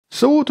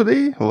So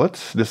today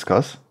let's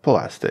discuss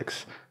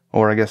plastics,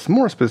 or I guess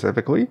more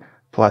specifically,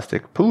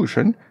 plastic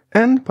pollution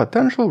and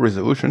potential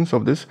resolutions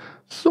of this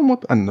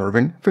somewhat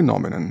unnerving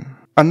phenomenon.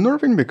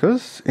 Unnerving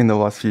because in the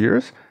last few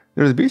years,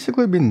 there's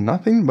basically been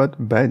nothing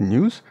but bad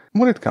news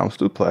when it comes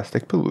to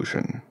plastic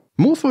pollution.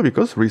 Mostly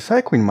because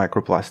recycling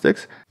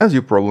microplastics, as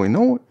you probably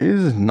know,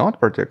 is not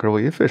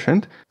particularly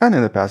efficient and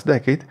in the past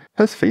decade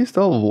has faced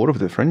a lot of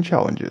different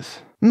challenges.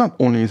 Not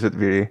only is it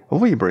very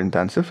labor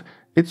intensive,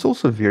 it's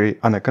also very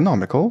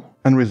uneconomical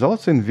and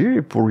results in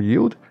very poor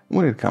yield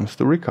when it comes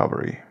to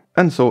recovery.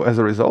 And so as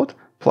a result,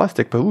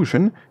 plastic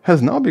pollution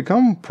has now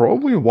become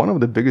probably one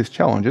of the biggest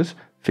challenges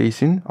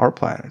facing our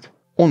planet,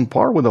 on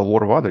par with a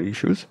lot of other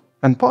issues,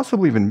 and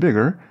possibly even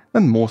bigger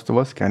than most of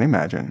us can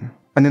imagine.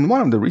 And in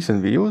one of the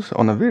recent videos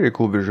on a very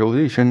cool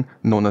visualization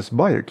known as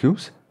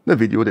biocubes, the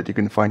video that you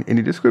can find in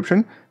the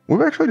description,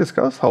 we've actually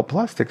discussed how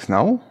plastics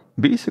now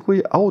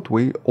basically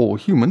outweigh all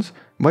humans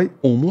by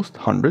almost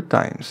 100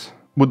 times.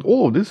 With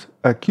all of this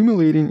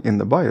accumulating in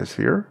the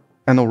biosphere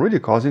and already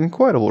causing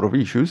quite a lot of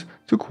issues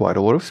to quite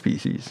a lot of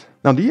species.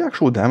 Now the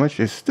actual damage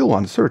is still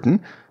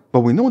uncertain, but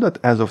we know that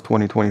as of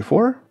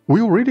 2024, we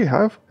already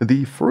have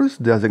the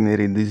first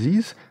designated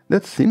disease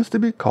that seems to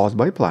be caused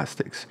by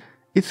plastics.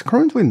 It's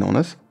currently known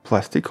as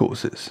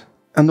plasticosis.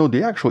 And though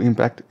the actual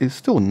impact is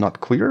still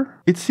not clear,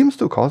 it seems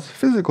to cause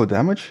physical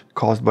damage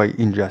caused by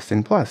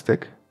ingesting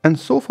plastic, and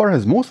so far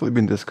has mostly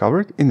been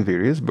discovered in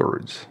various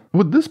birds.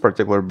 With this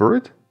particular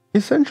bird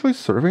essentially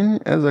serving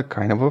as a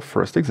kind of a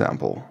first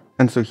example.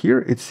 And so here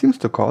it seems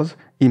to cause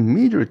a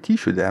major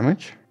tissue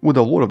damage, with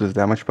a lot of this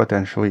damage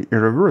potentially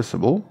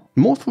irreversible,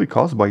 mostly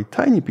caused by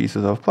tiny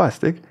pieces of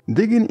plastic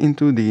digging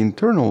into the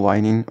internal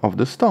lining of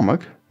the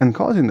stomach and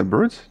causing the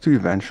birds to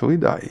eventually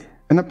die.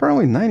 And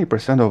apparently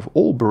 90% of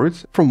all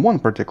birds from one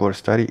particular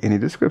study in the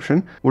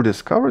description were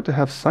discovered to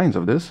have signs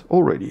of this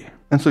already.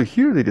 And so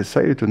here they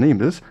decided to name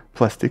this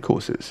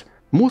plasticosis.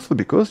 Mostly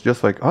because,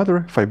 just like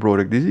other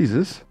fibrotic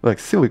diseases, like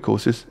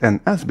silicosis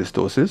and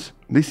asbestosis,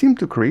 they seem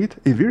to create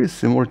a very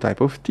similar type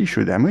of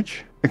tissue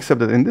damage, except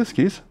that in this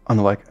case,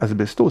 unlike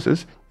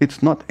asbestosis,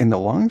 it's not in the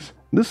lungs,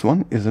 this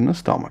one is in the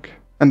stomach.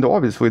 And though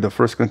obviously the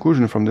first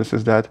conclusion from this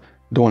is that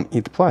don't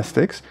eat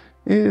plastics,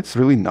 it's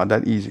really not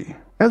that easy.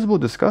 As we'll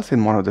discuss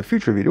in one of the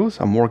future videos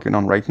I'm working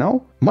on right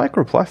now,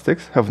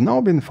 microplastics have now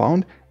been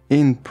found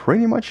in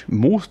pretty much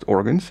most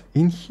organs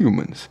in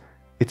humans.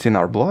 It's in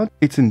our blood,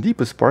 it's in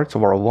deepest parts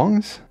of our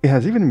lungs, it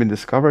has even been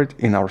discovered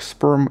in our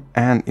sperm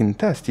and in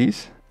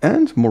testes,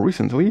 and more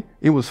recently,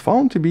 it was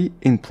found to be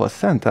in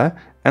placenta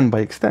and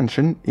by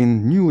extension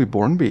in newly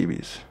born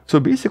babies.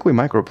 So basically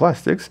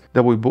microplastics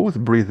that we both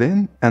breathe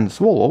in and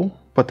swallow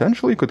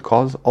potentially could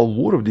cause a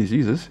lot of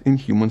diseases in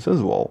humans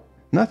as well.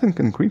 Nothing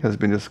concrete has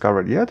been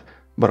discovered yet,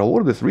 but a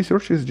lot of this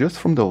research is just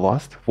from the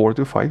last 4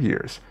 to 5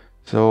 years.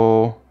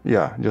 So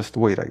yeah, just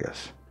wait I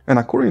guess. And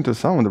according to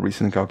some of the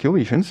recent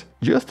calculations,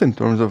 just in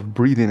terms of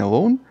breathing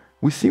alone,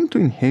 we seem to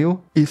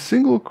inhale a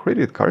single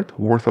credit card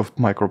worth of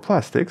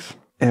microplastics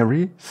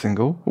every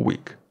single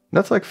week.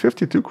 That's like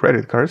 52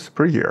 credit cards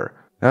per year.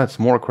 That's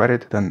more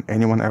credit than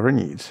anyone ever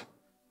needs.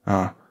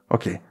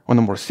 Okay, on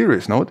a more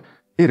serious note,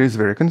 it is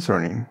very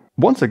concerning.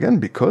 Once again,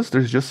 because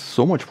there's just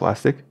so much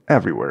plastic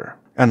everywhere.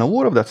 And a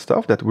lot of that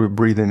stuff that we're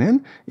breathing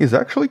in is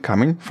actually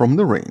coming from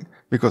the rain,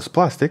 because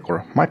plastic,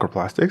 or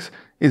microplastics,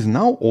 is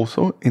now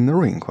also in the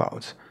rain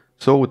clouds.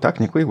 So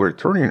technically we're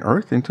turning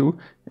Earth into,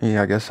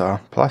 a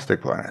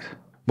plastic planet.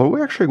 But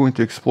we're actually going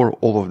to explore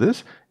all of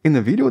this in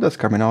a video that's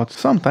coming out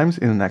sometimes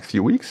in the next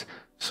few weeks,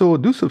 so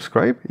do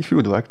subscribe if you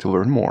would like to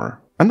learn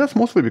more. And that's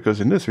mostly because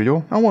in this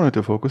video I wanted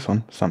to focus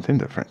on something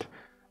different.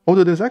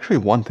 Although there's actually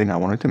one thing I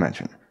wanted to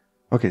mention.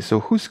 Okay, so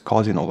who's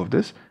causing all of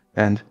this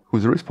and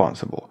who's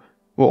responsible?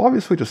 Well,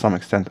 obviously to some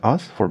extent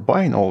us for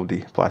buying all of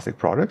the plastic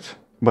products,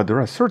 but there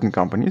are certain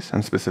companies,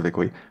 and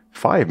specifically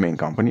 5 main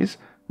companies,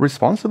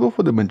 responsible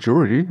for the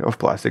majority of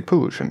plastic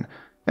pollution,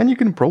 and you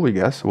can probably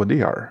guess what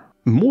they are.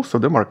 Most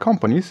of them are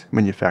companies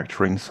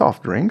manufacturing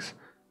soft drinks,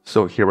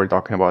 so here we're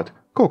talking about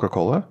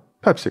Coca-Cola,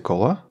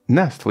 Pepsi-Cola,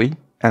 Nestle,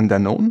 and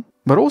Danone,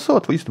 but also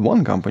at least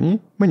one company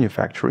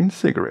manufacturing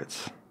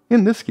cigarettes.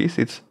 In this case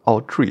it's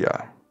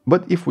Altria.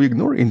 But if we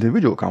ignore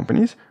individual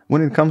companies,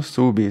 when it comes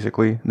to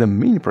basically the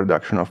main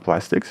production of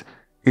plastics,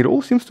 it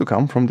all seems to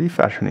come from the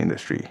fashion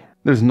industry.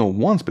 There's no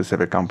one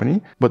specific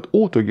company, but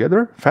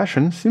altogether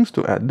fashion seems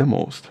to add the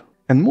most.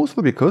 And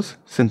mostly because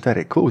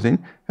synthetic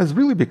clothing has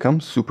really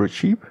become super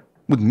cheap,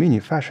 with many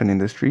fashion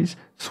industries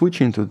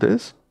switching to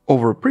this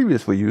over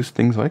previously used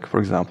things like, for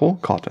example,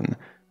 cotton.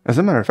 As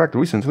a matter of fact,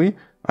 recently,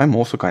 I'm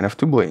also kind of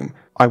to blame.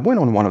 I went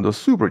on one of those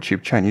super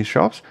cheap Chinese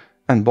shops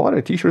and bought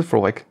a t-shirt for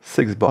like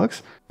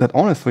 $6 that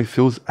honestly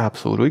feels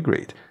absolutely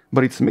great,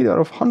 but it's made out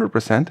of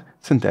 100%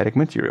 synthetic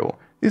material,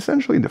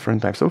 essentially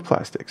different types of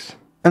plastics.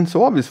 And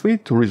so obviously,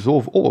 to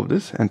resolve all of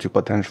this and to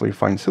potentially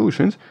find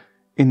solutions,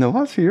 in the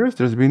last few years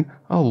there's been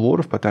a lot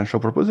of potential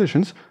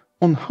propositions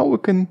on how we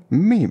can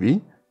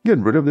maybe get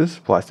rid of this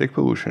plastic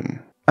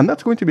pollution. And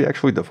that's going to be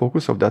actually the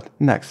focus of that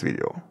next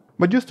video.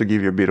 But just to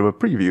give you a bit of a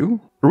preview,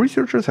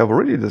 researchers have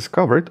already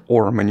discovered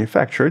or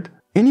manufactured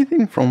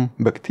anything from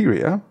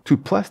bacteria to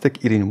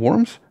plastic-eating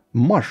worms,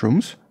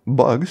 mushrooms,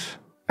 bugs,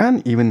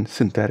 and even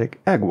synthetic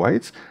egg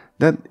whites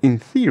that in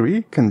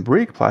theory can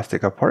break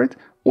plastic apart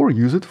or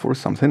use it for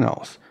something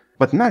else.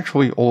 But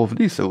naturally, all of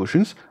these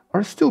solutions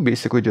are still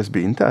basically just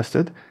being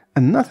tested,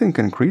 and nothing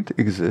concrete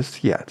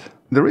exists yet.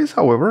 There is,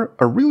 however,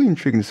 a really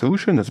intriguing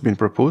solution that's been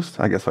proposed,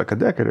 I guess like a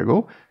decade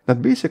ago,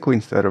 that basically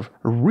instead of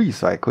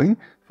recycling,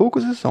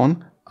 focuses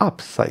on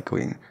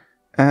upcycling.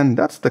 And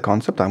that's the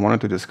concept I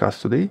wanted to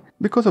discuss today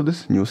because of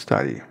this new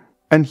study.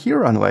 And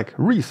here, unlike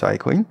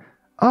recycling,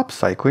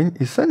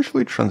 upcycling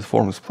essentially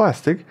transforms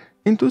plastic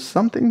into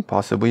something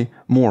possibly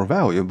more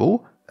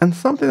valuable and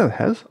something that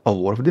has a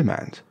lot of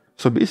demand.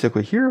 So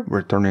basically here,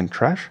 we're turning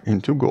trash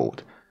into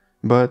gold.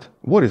 But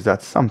what is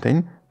that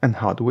something and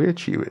how do we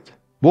achieve it?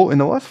 Well, in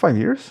the last 5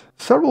 years,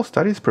 several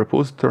studies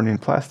proposed turning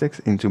plastics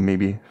into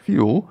maybe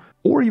fuel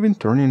or even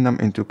turning them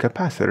into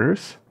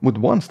capacitors, with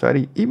one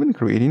study even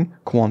creating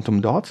quantum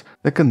dots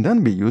that can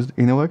then be used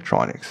in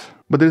electronics.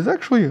 But there's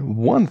actually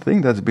one thing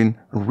that's been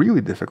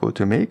really difficult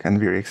to make and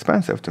very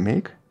expensive to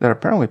make that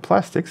apparently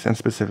plastics, and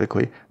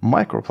specifically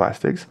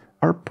microplastics,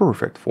 are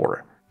perfect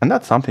for. And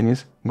that something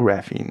is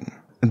graphene.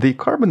 The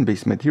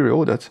carbon-based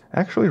material that's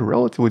actually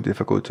relatively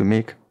difficult to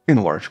make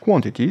in large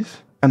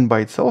quantities, and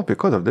by itself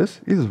because of this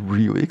is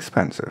really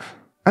expensive.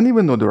 And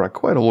even though there are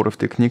quite a lot of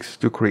techniques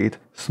to create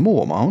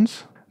small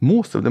amounts,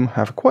 most of them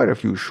have quite a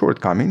few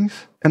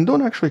shortcomings and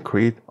don't actually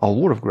create a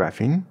lot of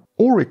graphene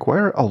or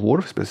require a lot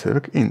of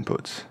specific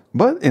inputs.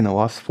 But in the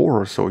last 4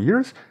 or so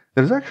years,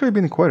 there's actually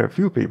been quite a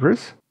few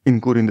papers,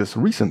 including this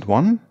recent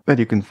one that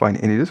you can find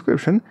in the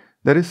description,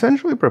 that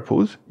essentially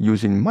propose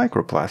using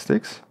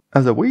microplastics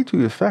as a way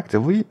to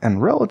effectively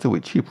and relatively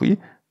cheaply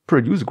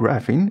produce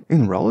graphene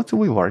in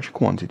relatively large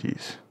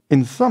quantities.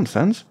 In some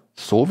sense,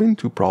 solving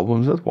 2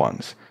 problems at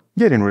once,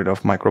 getting rid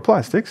of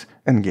microplastics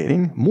and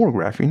getting more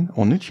graphene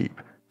on the cheap.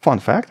 Fun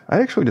fact,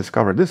 I actually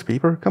discovered this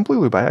paper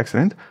completely by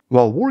accident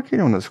while working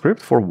on the script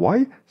for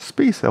why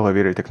space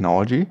elevator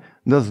technology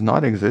does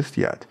not exist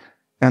yet.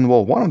 And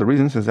well, one of the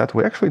reasons is that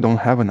we actually don't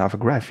have enough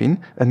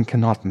graphene and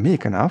cannot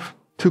make enough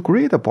to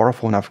create a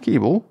powerful enough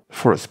cable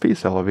for a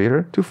space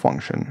elevator to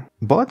function.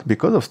 But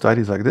because of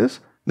studies like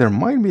this, there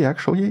might be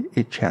actually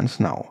a chance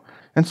now.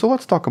 And so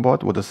let's talk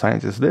about what the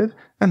scientists did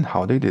and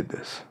how they did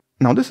this.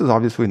 Now, this is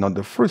obviously not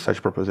the first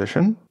such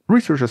proposition.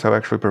 Researchers have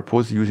actually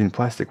proposed using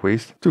plastic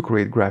waste to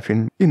create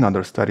graphene in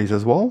other studies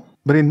as well.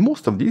 But in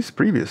most of these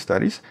previous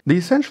studies, they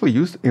essentially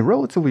used a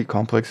relatively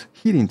complex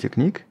heating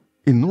technique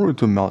in order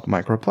to melt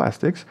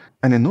microplastics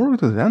and in order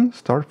to then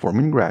start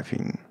forming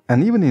graphene.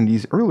 And even in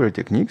these earlier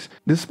techniques,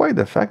 despite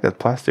the fact that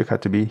plastic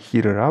had to be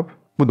heated up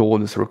with all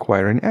this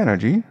requiring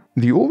energy,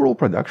 the overall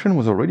production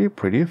was already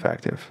pretty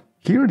effective.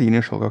 Here, the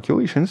initial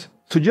calculations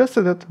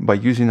suggested that by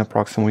using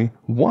approximately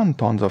 1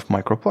 ton of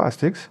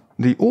microplastics,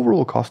 the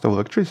overall cost of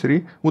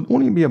electricity would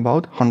only be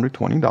about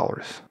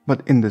 $120.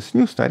 But in this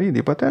new study,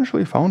 they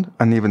potentially found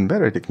an even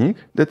better technique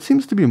that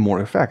seems to be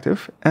more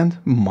effective and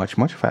much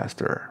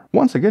faster.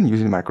 Once again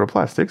using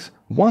microplastics,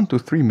 1 to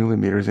 3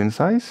 millimeters in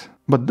size,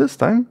 but this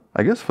time,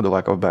 I guess for the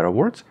lack of better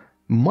words,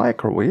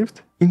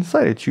 microwaved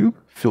inside a tube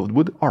filled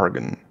with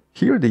argon.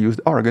 Here they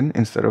used argon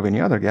instead of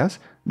any other gas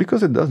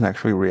because it doesn't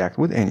actually react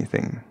with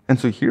anything. And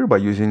so here, by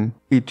using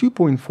a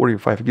 2.45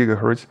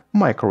 GHz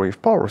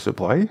microwave power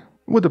supply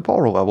with the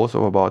power levels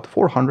of about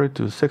 400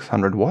 to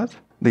 600 watts,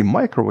 they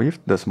microwaved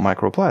this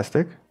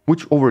microplastic,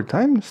 which over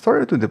time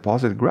started to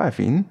deposit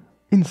graphene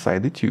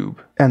inside the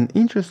tube. And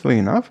interestingly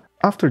enough,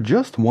 after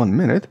just 1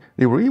 minute,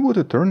 they were able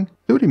to turn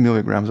 30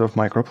 milligrams of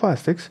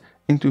microplastics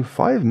into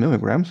 5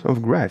 milligrams of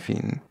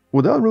graphene,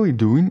 without really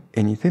doing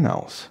anything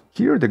else.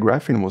 Here the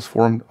graphene was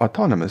formed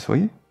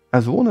autonomously,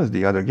 as long as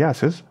the other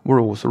gases were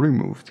also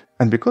removed.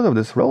 And because of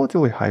this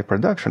relatively high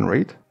production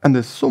rate, and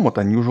this somewhat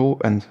unusual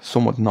and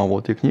somewhat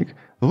novel technique,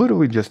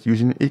 literally just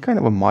using a kind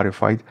of a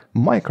modified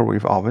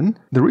microwave oven,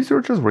 the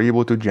researchers were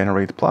able to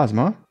generate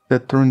plasma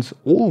that turns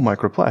all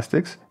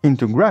microplastics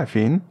into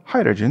graphene,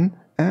 hydrogen,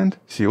 and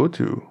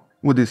CO2,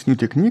 with this new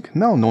technique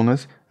now known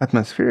as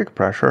atmospheric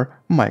pressure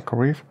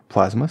microwave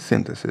plasma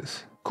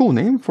synthesis. Cool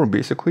name for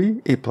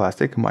basically a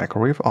plastic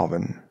microwave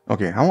oven.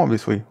 Okay, I'm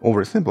obviously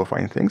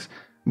oversimplifying things,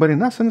 but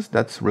in essence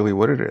that's really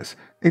what it is.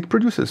 It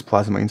produces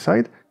plasma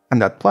inside,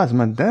 and that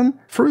plasma then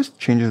first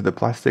changes the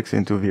plastics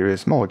into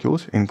various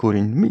molecules,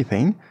 including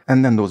methane,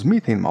 and then those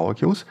methane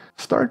molecules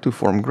start to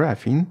form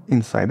graphene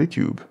inside the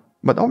tube.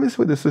 But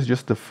obviously this is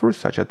just the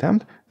first such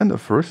attempt and the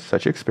first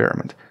such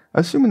experiment.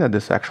 Assuming that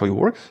this actually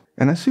works,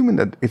 and assuming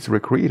that it's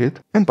recreated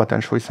and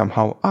potentially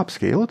somehow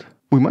upscaled,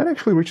 we might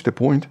actually reach the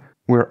point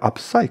where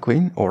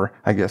upcycling, or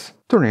I guess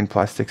turning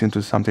plastics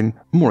into something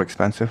more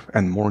expensive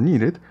and more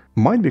needed,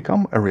 might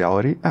become a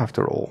reality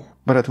after all.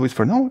 But at least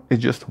for now,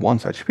 it's just one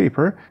such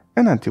paper,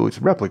 and until it's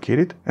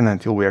replicated, and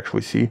until we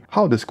actually see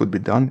how this could be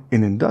done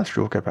in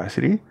industrial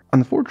capacity,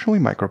 unfortunately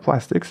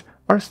microplastics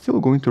are still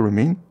going to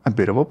remain a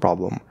bit of a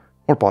problem,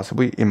 or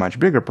possibly a much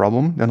bigger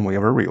problem than we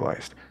ever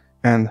realized.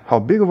 And how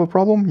big of a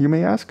problem, you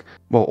may ask?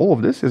 Well, all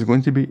of this is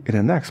going to be in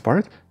the next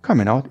part,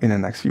 coming out in the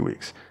next few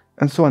weeks.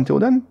 And so until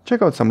then,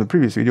 check out some of the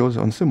previous videos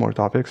on similar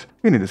topics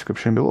in the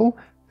description below.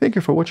 Thank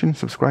you for watching,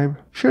 subscribe,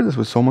 share this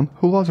with someone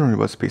who loves learning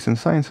about space and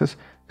sciences,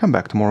 come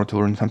back tomorrow to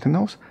learn something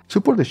else,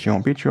 support this channel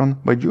on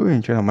Patreon by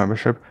joining channel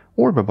membership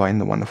or by buying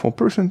the wonderful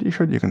person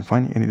t-shirt you can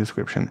find in the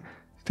description.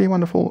 Stay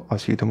wonderful, I'll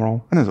see you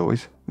tomorrow, and as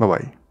always, bye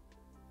bye.